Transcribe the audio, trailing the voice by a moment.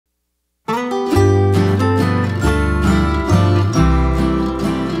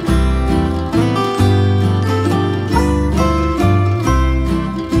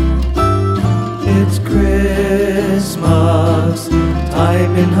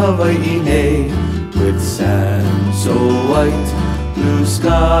Hawaii nei, with sand so white, blue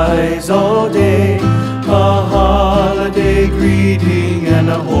skies all day, a holiday greeting and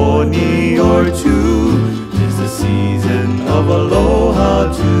a honi or two. 'Tis the season of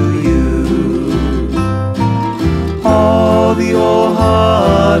aloha to you. All the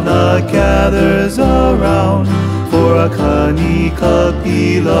ohana gathers around for a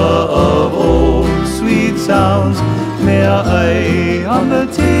kanikapila of old sweet sounds. Mea'ai on the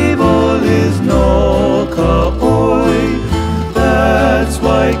table is no ka'oi. That's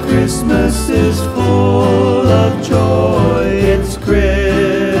why Christmas is full of joy. It's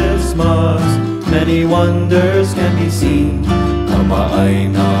Christmas, many wonders can be seen.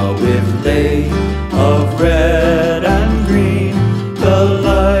 Kama'aina with day of red and green. The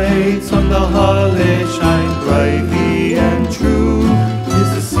lights on the hale shine brightly and true. 'Tis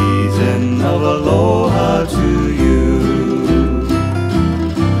the season of aloha to you.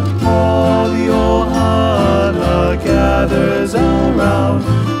 All the ohana gathers around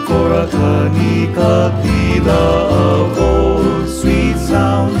for a kanikapila of old sweet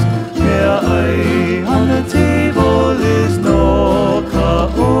sounds. Mea'ai on the table is no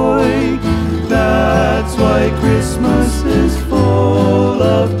ka'oi. That's why Christmas is full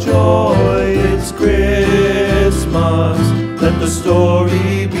of joy. It's Christmas, let the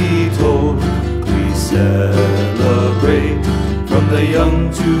story be told. We celebrate from the young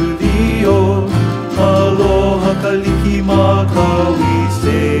to the old. Aloha kalikimaka, we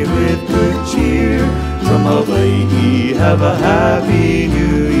say with good cheer. From Hawaii, have a happy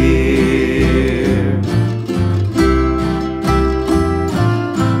new year.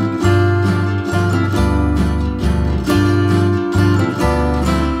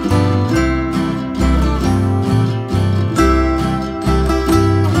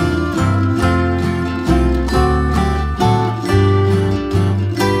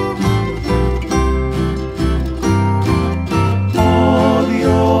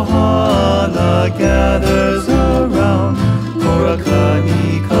 Gathers around for a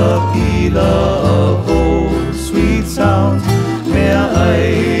kanikapila of old sweet sounds.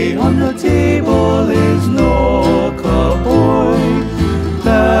 Mea'ai on the table is no ka'oi.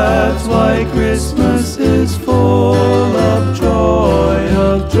 That's why Christmas is full of joy,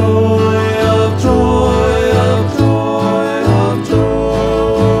 of joy, of joy, of joy, of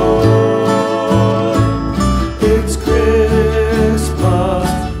joy. It's Christmas,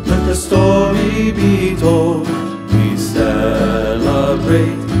 let the story be told. We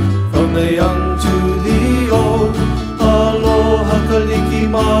celebrate from the young to the old. Aloha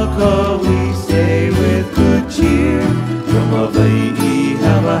kalikimaka, we say with good cheer. From Hawaii,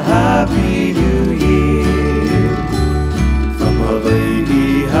 have a happy new year. From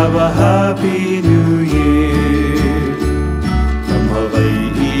Hawaii, have a happy new year. From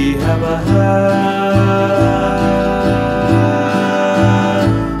Hawaii, have a happy